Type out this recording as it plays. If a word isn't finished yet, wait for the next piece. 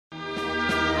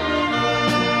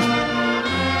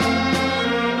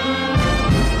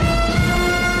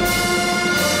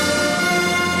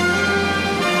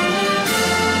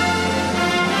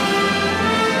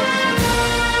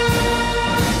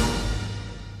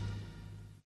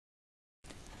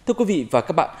Thưa quý vị và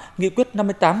các bạn, Nghị quyết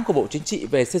 58 của Bộ Chính trị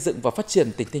về xây dựng và phát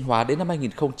triển tỉnh Thanh Hóa đến năm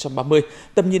 2030,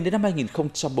 tầm nhìn đến năm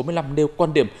 2045 nêu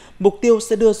quan điểm, mục tiêu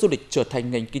sẽ đưa du lịch trở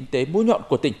thành ngành kinh tế mũi nhọn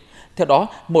của tỉnh. Theo đó,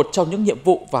 một trong những nhiệm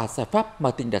vụ và giải pháp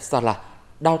mà tỉnh đặt ra là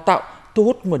đào tạo, thu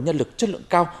hút nguồn nhân lực chất lượng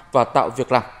cao và tạo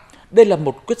việc làm. Đây là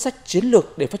một quyết sách chiến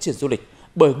lược để phát triển du lịch,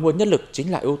 bởi nguồn nhân lực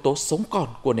chính là yếu tố sống còn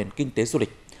của nền kinh tế du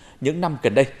lịch. Những năm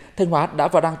gần đây, Thanh Hóa đã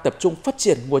và đang tập trung phát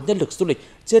triển nguồn nhân lực du lịch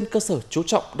trên cơ sở chú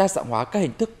trọng đa dạng hóa các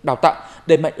hình thức đào tạo,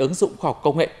 đẩy mạnh ứng dụng khoa học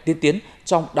công nghệ tiên tiến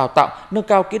trong đào tạo, nâng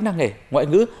cao kỹ năng nghề, ngoại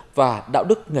ngữ và đạo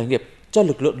đức nghề nghiệp cho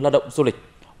lực lượng lao động du lịch.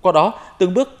 Qua đó,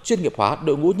 từng bước chuyên nghiệp hóa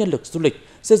đội ngũ nhân lực du lịch,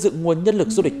 xây dựng nguồn nhân lực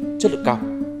du lịch chất lượng cao.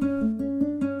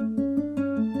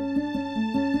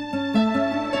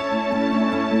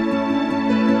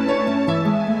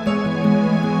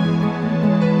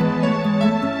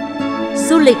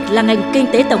 Du lịch là ngành kinh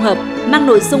tế tổng hợp, mang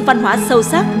nội dung văn hóa sâu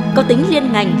sắc, có tính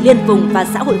liên ngành, liên vùng và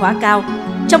xã hội hóa cao.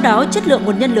 Trong đó, chất lượng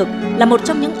nguồn nhân lực là một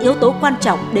trong những yếu tố quan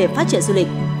trọng để phát triển du lịch.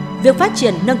 Việc phát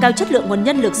triển nâng cao chất lượng nguồn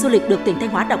nhân lực du lịch được tỉnh Thanh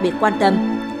Hóa đặc biệt quan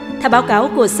tâm. Theo báo cáo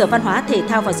của Sở Văn hóa, Thể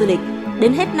thao và Du lịch,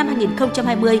 đến hết năm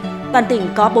 2020, toàn tỉnh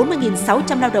có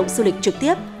 40.600 lao động du lịch trực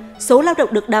tiếp. Số lao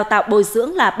động được đào tạo bồi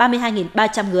dưỡng là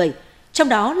 32.300 người. Trong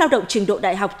đó, lao động trình độ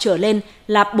đại học trở lên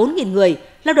là 4.000 người,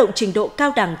 lao động trình độ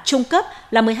cao đẳng trung cấp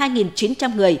là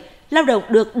 12.900 người, lao động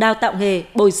được đào tạo nghề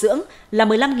bồi dưỡng là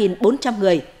 15.400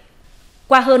 người.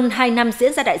 Qua hơn 2 năm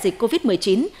diễn ra đại dịch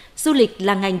COVID-19, du lịch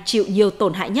là ngành chịu nhiều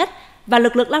tổn hại nhất và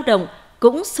lực lượng lao động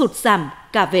cũng sụt giảm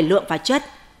cả về lượng và chất.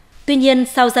 Tuy nhiên,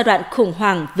 sau giai đoạn khủng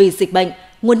hoảng vì dịch bệnh,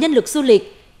 nguồn nhân lực du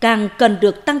lịch càng cần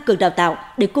được tăng cường đào tạo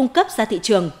để cung cấp ra thị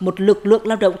trường một lực lượng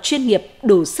lao động chuyên nghiệp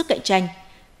đủ sức cạnh tranh.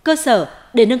 Cơ sở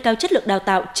để nâng cao chất lượng đào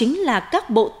tạo chính là các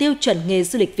bộ tiêu chuẩn nghề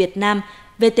du lịch Việt Nam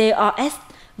VTOS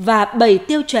và 7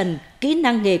 tiêu chuẩn kỹ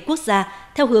năng nghề quốc gia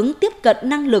theo hướng tiếp cận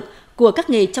năng lực của các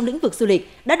nghề trong lĩnh vực du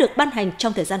lịch đã được ban hành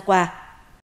trong thời gian qua.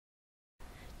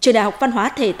 Trường Đại học Văn hóa,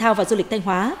 Thể thao và Du lịch Thanh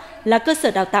Hóa là cơ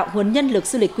sở đào tạo nguồn nhân lực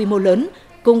du lịch quy mô lớn,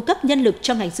 cung cấp nhân lực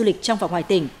cho ngành du lịch trong và ngoài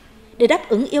tỉnh. Để đáp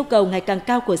ứng yêu cầu ngày càng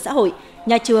cao của xã hội,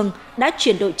 nhà trường đã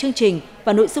chuyển đổi chương trình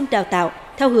và nội dung đào tạo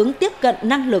theo hướng tiếp cận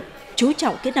năng lực, chú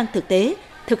trọng kỹ năng thực tế,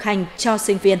 thực hành cho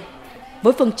sinh viên.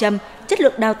 Với phương châm chất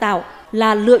lượng đào tạo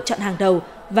là lựa chọn hàng đầu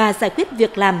và giải quyết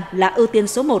việc làm là ưu tiên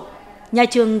số 1, nhà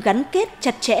trường gắn kết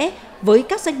chặt chẽ với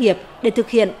các doanh nghiệp để thực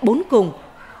hiện 4 cùng.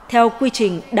 Theo quy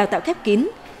trình đào tạo khép kín,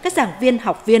 các giảng viên,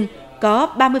 học viên có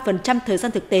 30% thời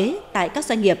gian thực tế tại các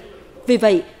doanh nghiệp. Vì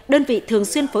vậy, đơn vị thường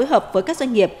xuyên phối hợp với các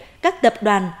doanh nghiệp, các tập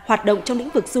đoàn hoạt động trong lĩnh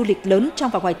vực du lịch lớn trong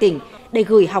và ngoài tỉnh để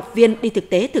gửi học viên đi thực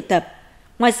tế thực tập.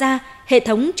 Ngoài ra, hệ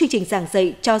thống chương trình giảng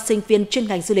dạy cho sinh viên chuyên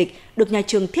ngành du lịch được nhà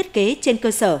trường thiết kế trên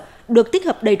cơ sở được tích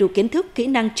hợp đầy đủ kiến thức, kỹ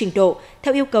năng, trình độ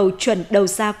theo yêu cầu chuẩn đầu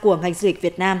ra của ngành du lịch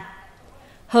Việt Nam.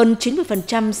 Hơn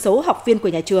 90% số học viên của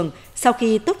nhà trường sau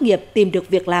khi tốt nghiệp tìm được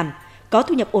việc làm, có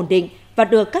thu nhập ổn định và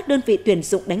được các đơn vị tuyển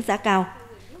dụng đánh giá cao.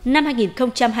 Năm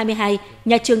 2022,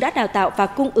 nhà trường đã đào tạo và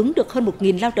cung ứng được hơn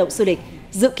 1.000 lao động du lịch.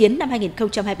 Dự kiến năm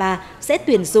 2023 sẽ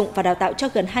tuyển dụng và đào tạo cho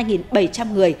gần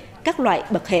 2.700 người các loại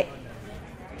bậc hệ.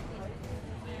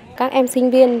 Các em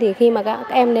sinh viên thì khi mà các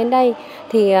em đến đây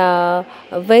thì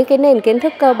với cái nền kiến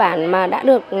thức cơ bản mà đã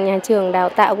được nhà trường đào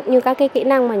tạo cũng như các cái kỹ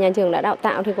năng mà nhà trường đã đào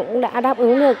tạo thì cũng đã đáp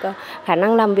ứng được khả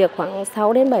năng làm việc khoảng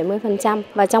 6 đến 70%.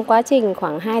 Và trong quá trình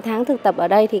khoảng 2 tháng thực tập ở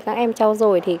đây thì các em trau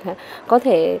dồi thì có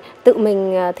thể tự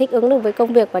mình thích ứng được với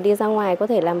công việc và đi ra ngoài có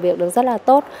thể làm việc được rất là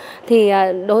tốt. Thì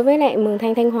đối với lại Mường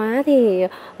Thanh Thanh Hóa thì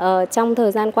trong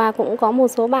thời gian qua cũng có một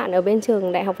số bạn ở bên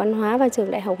trường Đại học Văn hóa và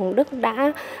trường Đại học Hồng Đức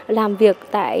đã làm việc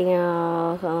tại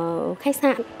khách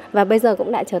sạn và bây giờ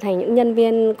cũng đã trở thành những nhân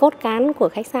viên cốt cán của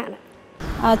khách sạn.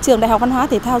 Trường Đại học Văn hóa,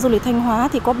 Thể thao, Du lịch Thanh Hóa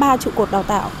thì có 3 trụ cột đào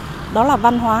tạo, đó là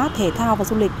văn hóa, thể thao và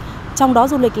du lịch. Trong đó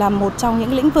du lịch là một trong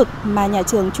những lĩnh vực mà nhà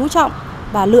trường chú trọng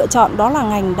và lựa chọn đó là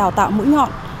ngành đào tạo mũi nhọn.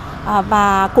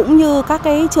 Và cũng như các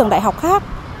cái trường đại học khác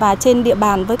và trên địa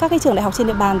bàn với các cái trường đại học trên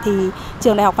địa bàn thì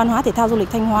trường Đại học Văn hóa, Thể thao, Du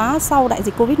lịch Thanh Hóa sau đại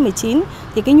dịch Covid-19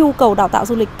 thì cái nhu cầu đào tạo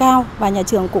du lịch cao và nhà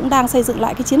trường cũng đang xây dựng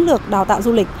lại cái chiến lược đào tạo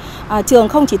du lịch. Trường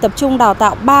không chỉ tập trung đào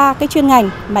tạo 3 cái chuyên ngành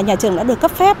mà nhà trường đã được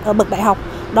cấp phép ở bậc đại học,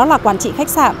 đó là quản trị khách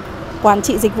sạn, quản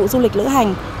trị dịch vụ du lịch lữ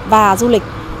hành và du lịch,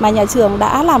 mà nhà trường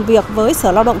đã làm việc với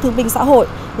Sở Lao động Thương binh Xã hội,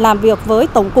 làm việc với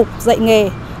Tổng cục dạy nghề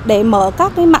để mở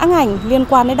các cái mã ngành liên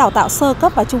quan đến đào tạo sơ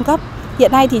cấp và trung cấp.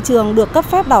 Hiện nay thì trường được cấp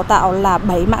phép đào tạo là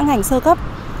 7 mã ngành sơ cấp.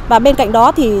 Và bên cạnh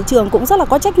đó thì trường cũng rất là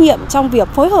có trách nhiệm trong việc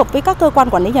phối hợp với các cơ quan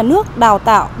quản lý nhà nước đào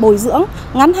tạo, bồi dưỡng,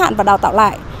 ngắn hạn và đào tạo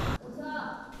lại.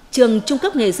 Trường Trung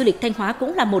cấp nghề du lịch Thanh Hóa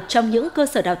cũng là một trong những cơ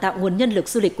sở đào tạo nguồn nhân lực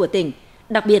du lịch của tỉnh.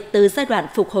 Đặc biệt từ giai đoạn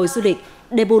phục hồi du lịch,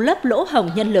 để bù lấp lỗ hổng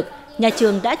nhân lực, nhà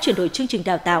trường đã chuyển đổi chương trình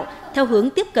đào tạo theo hướng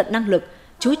tiếp cận năng lực,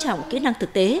 chú trọng kỹ năng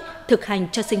thực tế, thực hành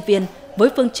cho sinh viên với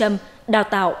phương châm đào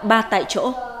tạo 3 tại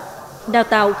chỗ. Đào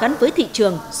tạo gắn với thị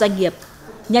trường, doanh nghiệp.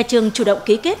 Nhà trường chủ động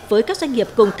ký kết với các doanh nghiệp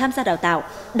cùng tham gia đào tạo,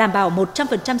 đảm bảo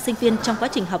 100% sinh viên trong quá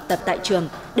trình học tập tại trường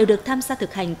đều được tham gia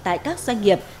thực hành tại các doanh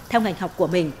nghiệp theo ngành học của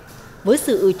mình. Với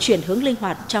sự chuyển hướng linh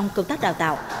hoạt trong công tác đào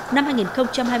tạo, năm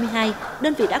 2022,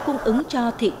 đơn vị đã cung ứng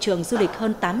cho thị trường du lịch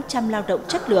hơn 800 lao động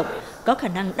chất lượng, có khả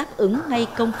năng đáp ứng ngay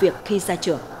công việc khi ra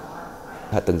trường.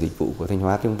 Hạ tầng dịch vụ của Thanh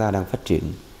Hóa chúng ta đang phát triển.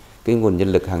 Cái nguồn nhân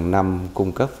lực hàng năm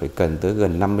cung cấp phải cần tới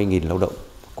gần 50.000 lao động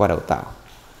qua đào tạo.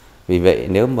 Vì vậy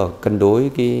nếu mà cân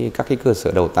đối các cái cơ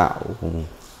sở đào tạo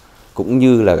cũng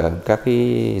như là các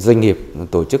cái doanh nghiệp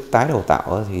tổ chức tái đào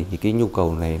tạo thì cái nhu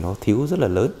cầu này nó thiếu rất là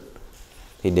lớn.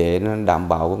 Thì để đảm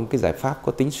bảo cái giải pháp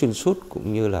có tính xuyên suốt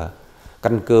cũng như là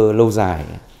căn cơ lâu dài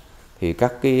thì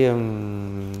các cái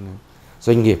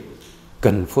doanh nghiệp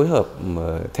cần phối hợp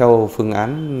theo phương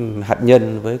án hạt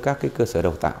nhân với các cái cơ sở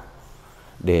đào tạo.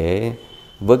 Để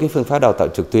với cái phương pháp đào tạo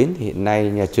trực tuyến thì hiện nay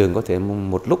nhà trường có thể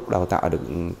một lúc đào tạo được,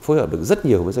 phối hợp được rất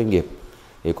nhiều với doanh nghiệp.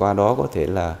 Thì qua đó có thể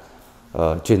là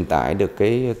truyền tải được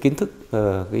cái kiến thức,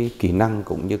 cái kỹ năng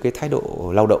cũng như cái thái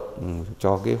độ lao động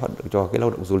cho cái lao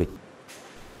động du lịch.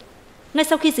 Ngay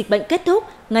sau khi dịch bệnh kết thúc,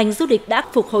 ngành du lịch đã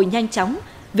phục hồi nhanh chóng.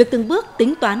 Việc từng bước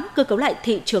tính toán cơ cấu lại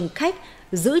thị trường khách,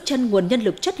 giữ chân nguồn nhân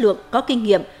lực chất lượng có kinh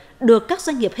nghiệm được các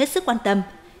doanh nghiệp hết sức quan tâm.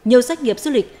 Nhiều doanh nghiệp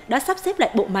du lịch đã sắp xếp lại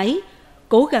bộ máy,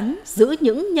 cố gắng giữ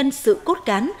những nhân sự cốt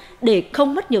cán để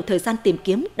không mất nhiều thời gian tìm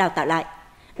kiếm đào tạo lại.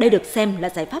 Đây được xem là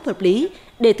giải pháp hợp lý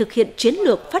để thực hiện chiến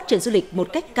lược phát triển du lịch một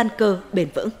cách căn cơ, bền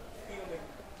vững.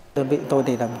 Đơn vị tôi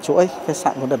thì làm chuỗi khách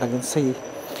sạn của Đưa Nghị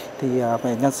thì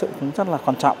về nhân sự cũng rất là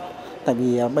quan trọng. Tại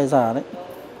vì bây giờ đấy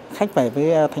khách về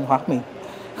với Thanh Hóa mình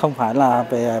không phải là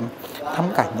về thắng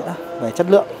cảnh nữa, về chất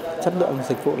lượng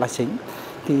dịch vụ là chính.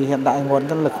 Thì hiện tại nguồn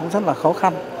nhân lực cũng rất là khó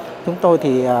khăn. Chúng tôi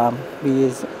thì vì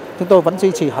chúng tôi vẫn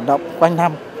duy trì hoạt động quanh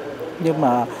năm, nhưng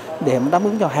mà để mà đáp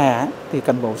ứng cho hè thì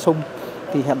cần bổ sung.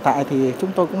 Thì hiện tại thì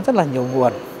chúng tôi cũng rất là nhiều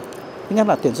nguồn. Thứ nhất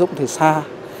là tuyển dụng từ xa,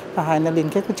 thứ hai là liên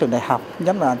kết với trường đại học,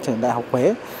 nhất là trường đại học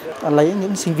Huế, lấy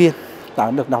những sinh viên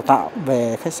đã được đào tạo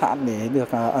về khách sạn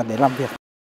để làm việc.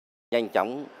 Nhanh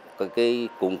chóng cái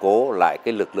củng cố lại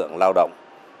cái lực lượng lao động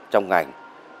trong ngành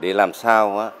để làm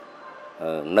sao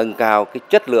nâng cao cái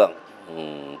chất lượng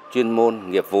chuyên môn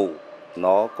nghiệp vụ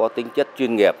nó có tính chất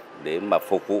chuyên nghiệp để mà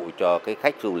phục vụ cho cái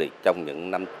khách du lịch trong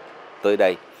những năm tới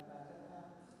đây.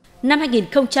 Năm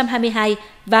 2022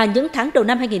 và những tháng đầu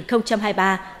năm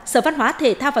 2023, Sở Văn hóa,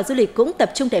 Thể thao và Du lịch cũng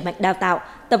tập trung đẩy mạnh đào tạo,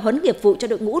 tập huấn nghiệp vụ cho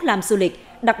đội ngũ làm du lịch,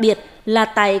 đặc biệt là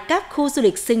tại các khu du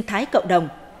lịch sinh thái cộng đồng.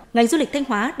 Ngành du lịch Thanh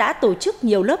Hóa đã tổ chức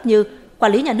nhiều lớp như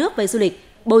quản lý nhà nước về du lịch,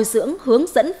 bồi dưỡng hướng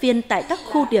dẫn viên tại các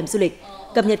khu điểm du lịch,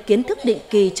 cập nhật kiến thức định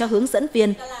kỳ cho hướng dẫn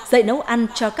viên, dạy nấu ăn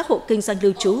cho các hộ kinh doanh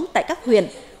lưu trú tại các huyện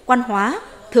Quan Hóa,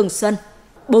 Thường Xuân,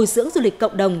 bồi dưỡng du lịch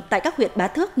cộng đồng tại các huyện Bá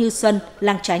Thước, Như Xuân,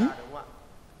 Lang Chánh.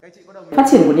 Phát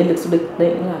triển nguồn nhân lực du lịch, đây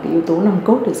là cái yếu tố nòng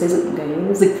cốt để xây dựng cái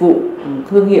dịch vụ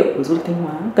thương hiệu của du lịch Thanh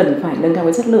Hóa, cần phải nâng cao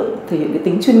cái chất lượng, thể hiện cái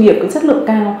tính chuyên nghiệp, cái chất lượng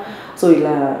cao, rồi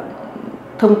là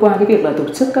thông qua cái việc là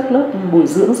tổ chức các lớp bồi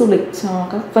dưỡng du lịch cho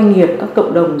các doanh nghiệp, các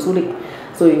cộng đồng du lịch,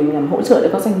 rồi nhằm hỗ trợ để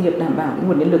các doanh nghiệp đảm bảo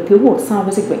nguồn nhân lực thiếu hụt sau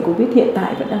với dịch bệnh Covid hiện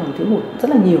tại vẫn đang thiếu hụt rất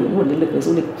là nhiều những nguồn nhân lực về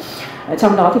du lịch.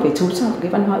 Trong đó thì phải chú trọng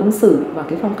cái văn hóa ứng xử và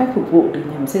cái phong cách phục vụ để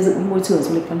nhằm xây dựng môi trường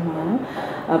du lịch văn hóa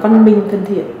văn minh, thân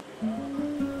thiện.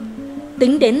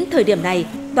 Tính đến thời điểm này,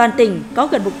 toàn tỉnh có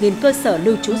gần 1.000 cơ sở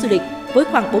lưu trú du lịch với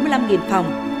khoảng 45.000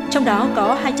 phòng, trong đó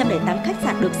có 208 khách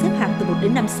sạn được xếp hạng từ 1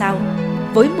 đến 5 sao,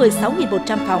 với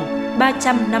 16.100 phòng,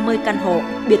 350 căn hộ,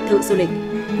 biệt thự du lịch,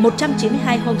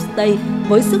 192 homestay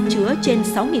với sức chứa trên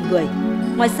 6.000 người.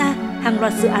 Ngoài ra, hàng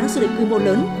loạt dự án du lịch quy mô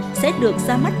lớn sẽ được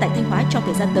ra mắt tại Thanh Hóa trong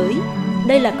thời gian tới.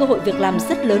 Đây là cơ hội việc làm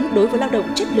rất lớn đối với lao động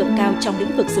chất lượng cao trong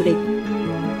lĩnh vực du lịch.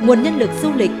 Nguồn nhân lực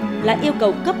du lịch là yêu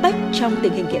cầu cấp bách trong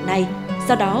tình hình hiện nay,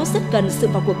 do đó rất cần sự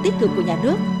vào cuộc tích cực của nhà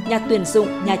nước, nhà tuyển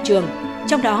dụng, nhà trường.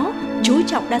 Trong đó, chú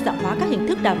trọng đa dạng hóa các hình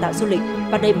thức đào tạo du lịch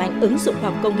và đẩy mạnh ứng dụng khoa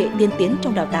học công nghệ tiên tiến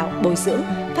trong đào tạo, bồi dưỡng,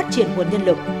 phát triển nguồn nhân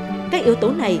lực. Các yếu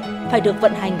tố này phải được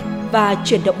vận hành và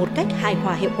chuyển động một cách hài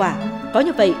hòa hiệu quả. Có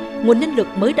như vậy, nguồn nhân lực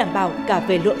mới đảm bảo cả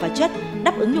về lượng và chất,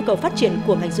 đáp ứng nhu cầu phát triển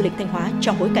của ngành du lịch Thanh Hóa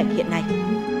trong bối cảnh hiện nay.